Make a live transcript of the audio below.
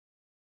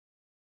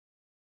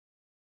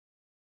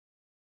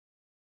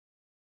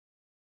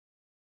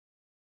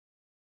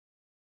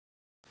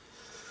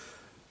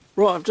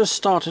Right, I've just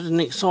started an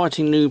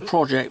exciting new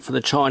project for the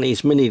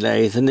Chinese Mini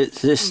Lathe, and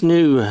it's this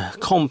new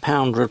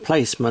compound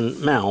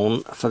replacement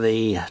mount for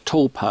the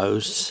tool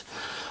posts.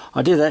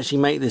 I did actually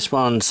make this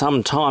one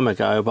some time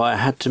ago, but I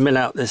had to mill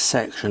out this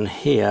section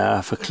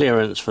here for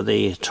clearance for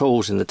the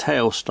tools in the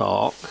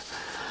tailstock.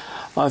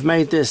 I've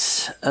made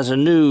this as a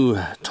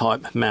new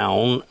type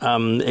mount.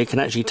 It can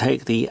actually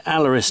take the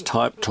Aloris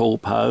type tool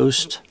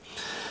post,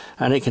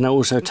 and it can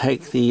also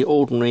take the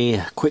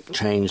ordinary quick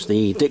change,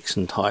 the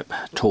Dixon type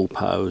tool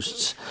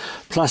posts.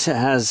 Plus it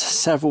has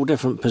several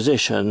different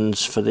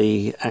positions for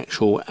the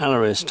actual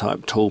Aloris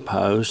type tool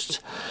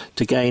posts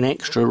to gain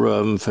extra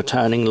room for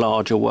turning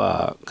larger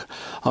work.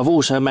 I've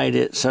also made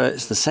it so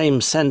it's the same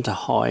centre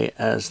height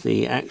as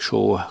the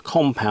actual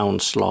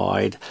compound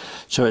slide,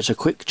 so it's a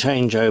quick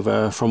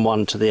changeover from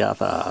one to the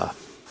other.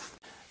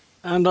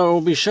 And I will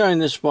be showing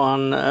this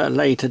one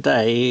later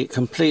day,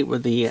 complete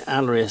with the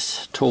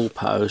Aloris tool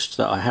post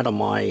that I had on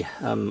my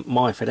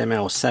Myford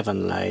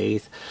ML7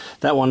 lathe.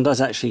 That one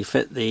does actually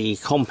fit the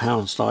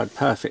compound slide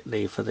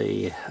perfectly for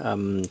the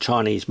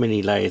Chinese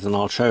Mini Lathe, and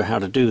I'll show how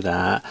to do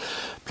that.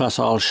 Plus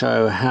I'll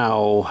show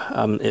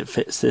how it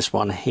fits this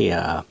one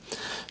here.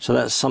 So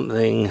that's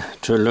something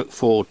to look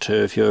forward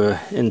to if you're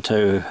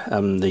into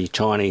the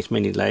Chinese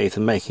Mini Lathe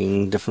and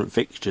making different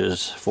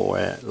fixtures for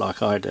it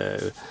like I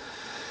do.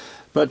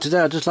 But today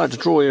I'd just like to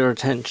draw your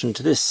attention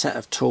to this set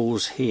of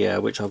tools here,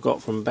 which I've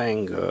got from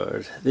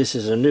Banggood. This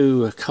is a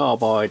new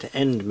carbide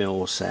end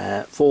mill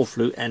set,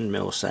 4-flute end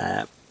mill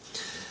set,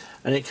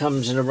 and it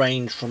comes in a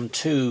range from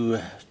 2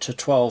 to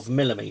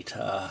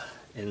 12mm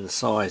in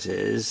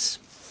sizes.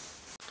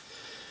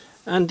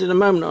 And in a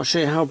moment I'll show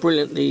you how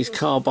brilliant these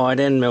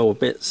carbide end mill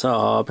bits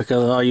are,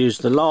 because I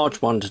used the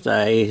large one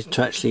today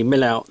to actually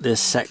mill out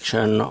this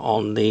section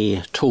on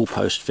the tool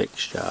post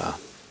fixture.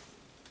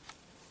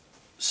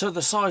 So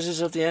the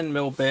sizes of the end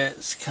mill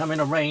bits come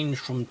in a range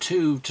from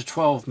 2 to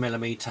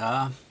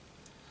 12mm.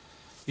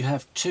 You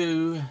have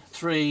 2,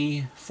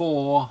 3,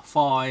 4,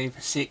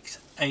 5, 6,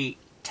 8,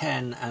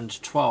 10 and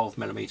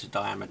 12mm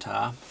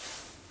diameter.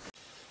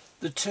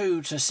 The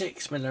 2 to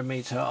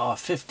 6mm are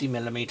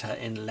 50mm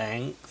in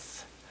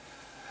length.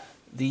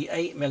 The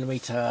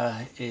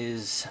 8mm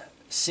is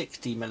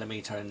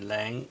 60mm in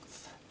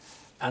length.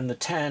 And the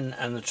 10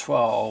 and the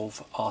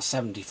 12 are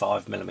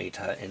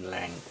 75mm in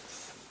length.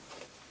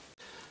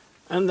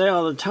 And they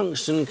are the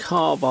Tungsten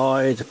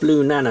Carbide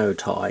blue Nano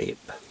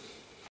type.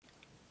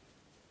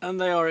 And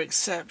they are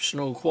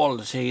exceptional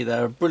quality.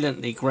 They're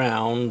brilliantly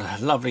ground,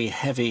 lovely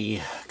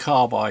heavy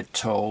carbide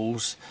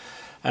tools.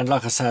 And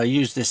like I say, I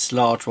used this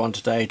large one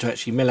today to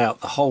actually mill out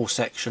the whole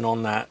section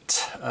on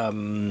that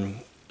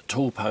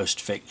tool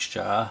post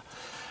fixture.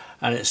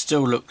 And it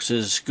still looks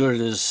as good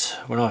as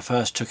when I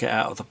first took it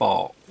out of the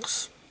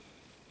box.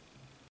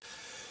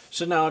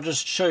 So now I'll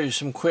just show you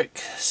some quick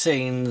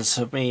scenes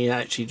of me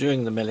actually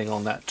doing the milling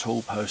on that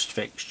tool post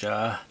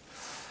fixture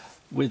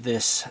with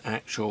this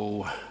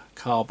actual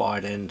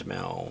carbide end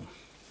mill.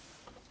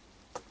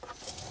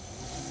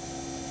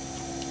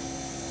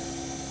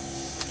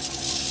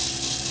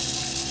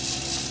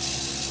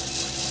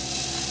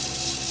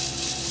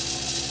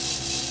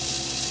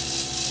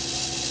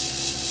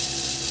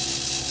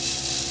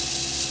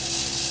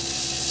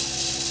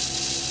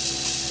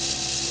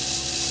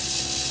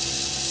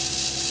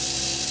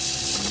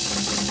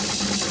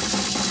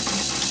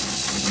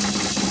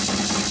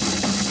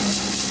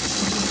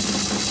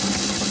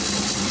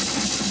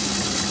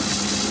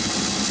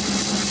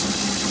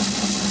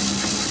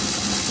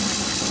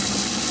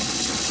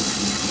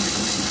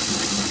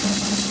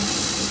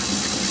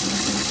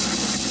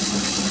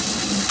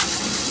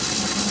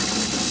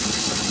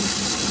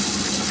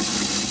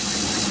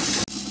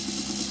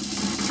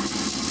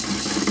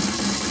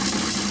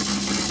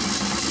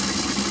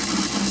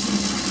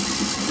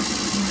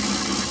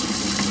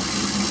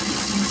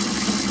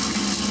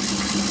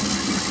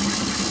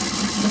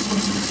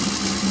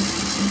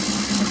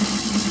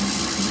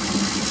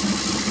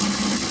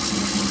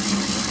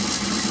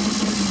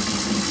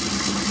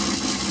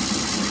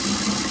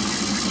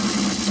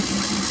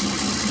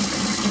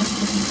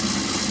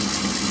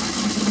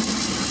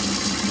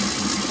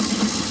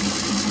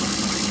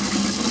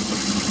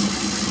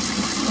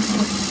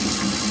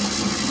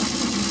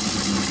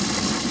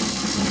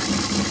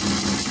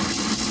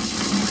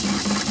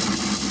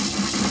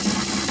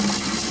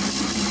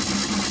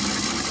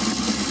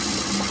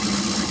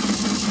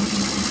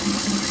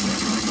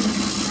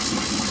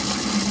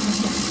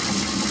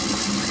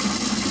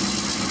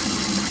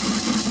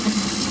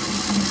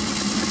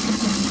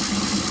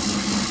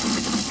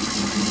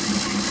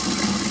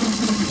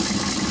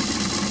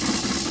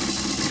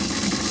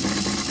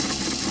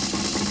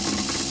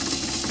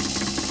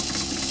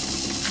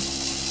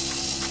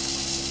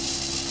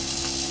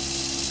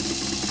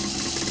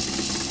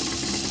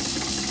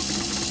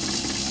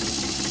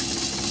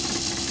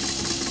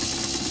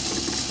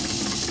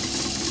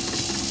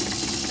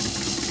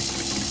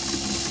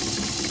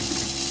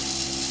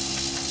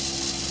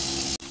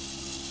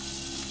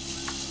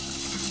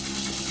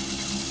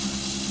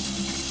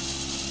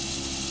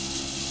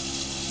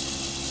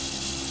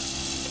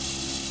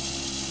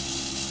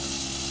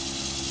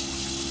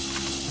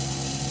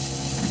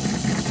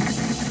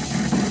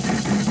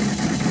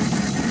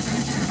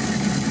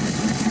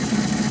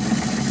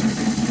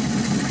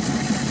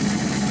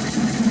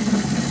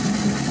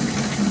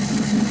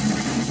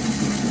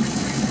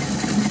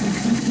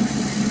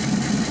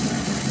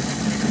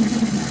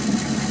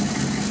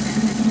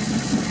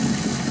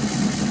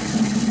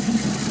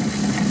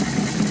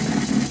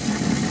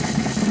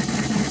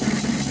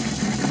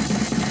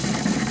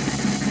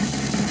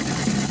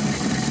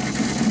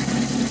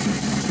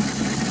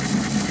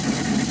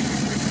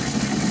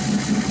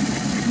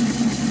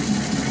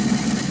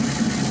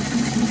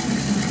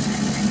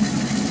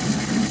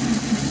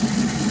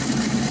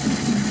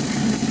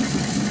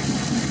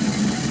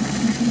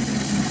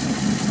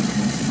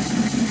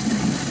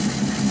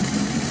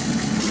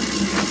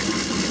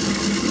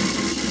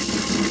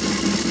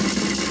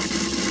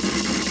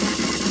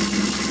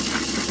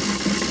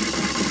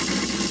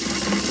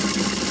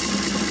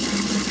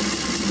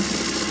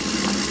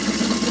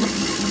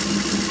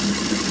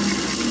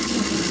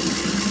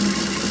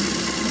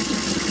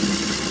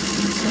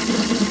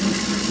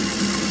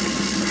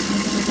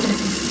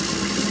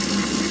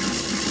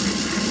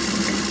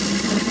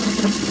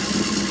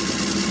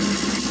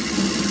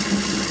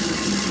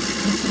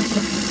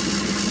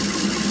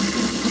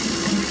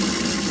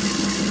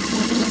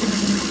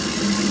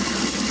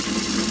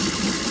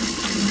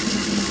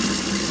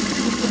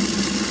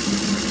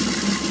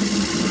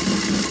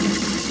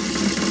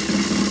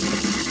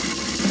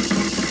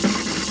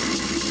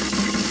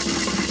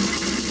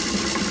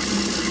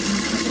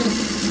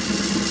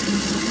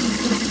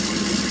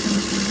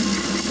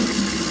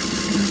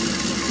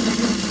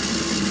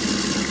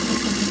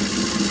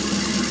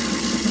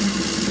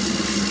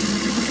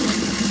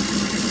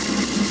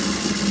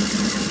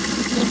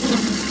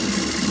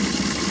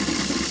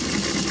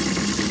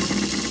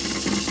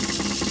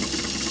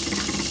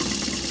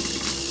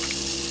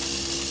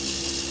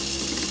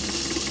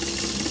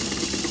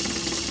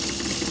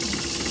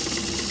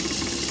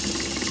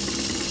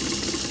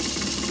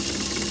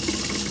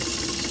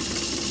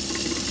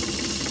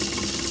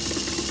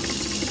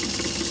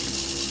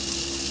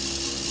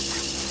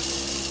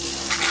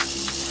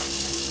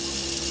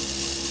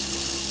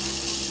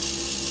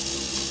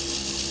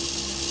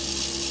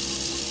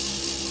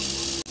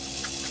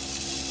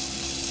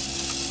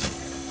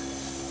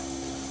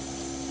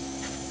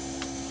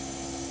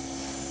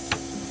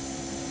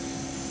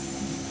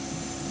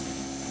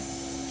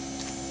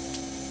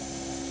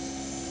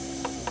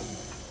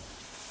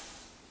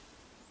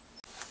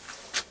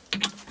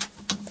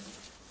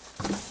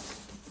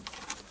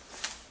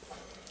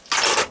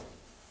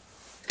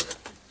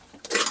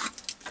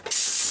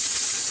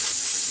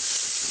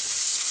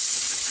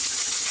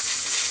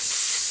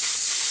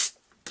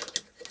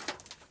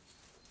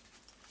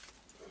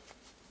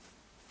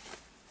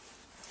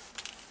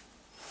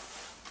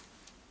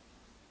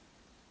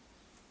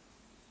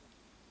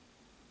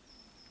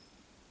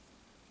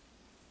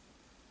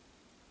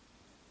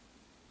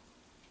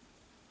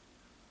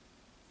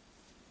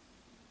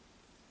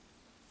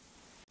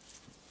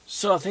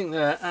 So I think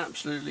they're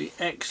absolutely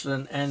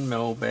excellent end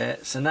mill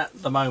bits, and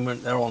at the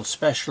moment they're on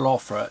special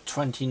offer at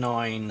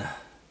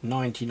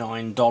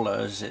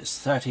 $29.99.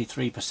 It's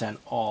 33%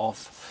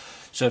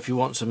 off. So if you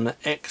want some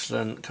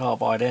excellent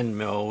carbide end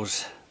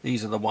mills,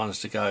 these are the ones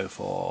to go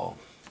for.